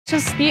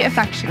Just be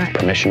affectionate.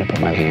 Permission to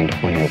put my hand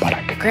on your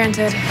buttock.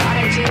 Granted.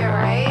 Gotta do it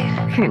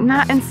right. Okay,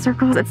 not in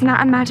circles. It's not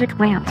a magic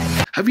lamp.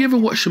 Have you ever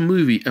watched a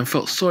movie and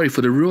felt sorry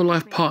for the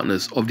real-life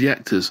partners of the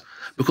actors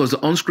because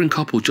the on-screen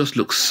couple just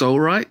looks so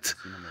right?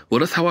 Well,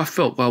 that's how I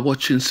felt while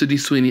watching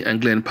Sweeney and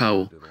Glen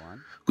Powell.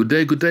 Good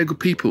day, good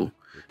people.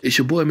 It's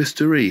your boy,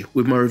 Mr. E,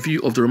 with my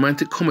review of the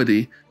romantic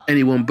comedy,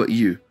 Anyone But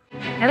You.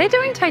 Are they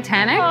doing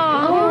Titanic?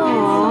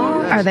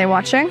 Oh. Are they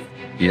watching?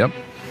 Yep.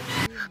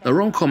 Now,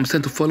 rom-coms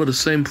tend to follow the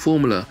same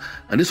formula,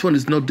 and this one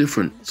is no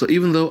different. So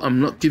even though I'm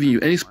not giving you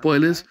any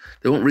spoilers,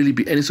 there won't really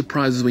be any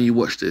surprises when you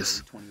watch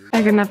this.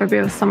 I could never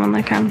be with someone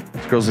like him.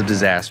 This girl's a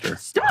disaster.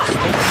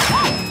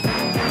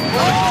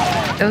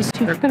 Those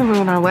two are gonna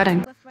ruin our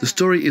wedding. The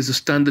story is a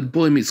standard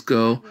boy meets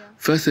girl.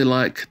 First they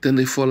like, then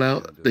they fall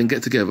out, then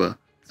get together.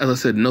 As I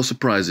said, no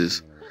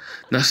surprises.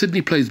 Now,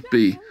 Sydney plays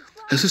B.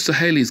 Her sister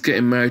Hayley is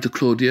getting married to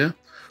Claudia,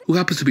 who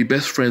happens to be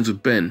best friends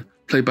with Ben,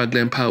 played by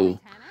Glen Powell.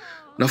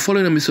 Now,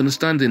 following a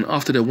misunderstanding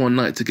after their one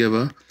night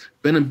together,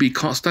 Ben and B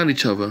can't stand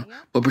each other,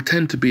 but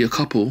pretend to be a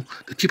couple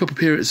to keep up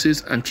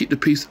appearances and keep the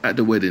peace at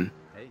the wedding.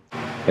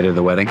 Head of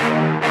the wedding?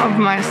 Of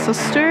my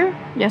sister?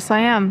 Yes, I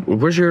am.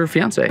 Where's your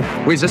fiance?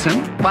 Wait, is this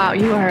him? Wow,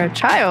 you are a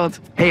child.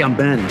 Hey, I'm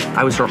Ben.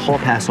 I was her hall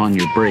pass on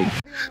your break.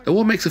 Now,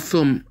 what makes a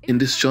film in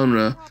this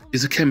genre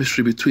is the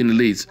chemistry between the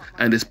leads,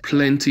 and there's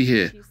plenty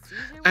here.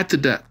 Add to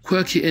that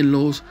quirky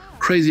in-laws,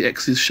 crazy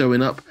exes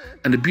showing up,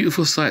 and the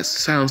beautiful sights,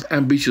 sounds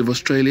and beaches of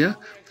Australia,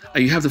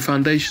 and you have the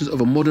foundations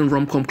of a modern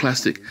rom-com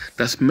classic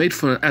that's made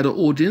for an adult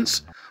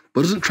audience,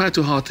 but doesn't try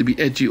too hard to be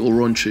edgy or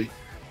raunchy.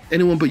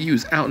 Anyone But You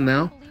is out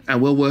now, and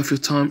well worth your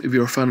time if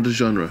you're a fan of the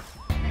genre.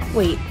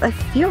 Wait, I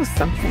feel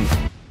something.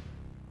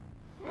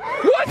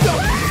 What the?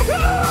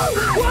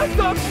 What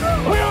the?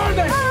 Where are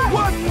they?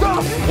 What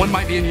the? One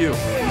might be in you.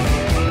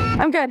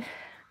 I'm good.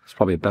 It's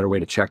probably a better way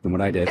to check than what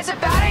I did.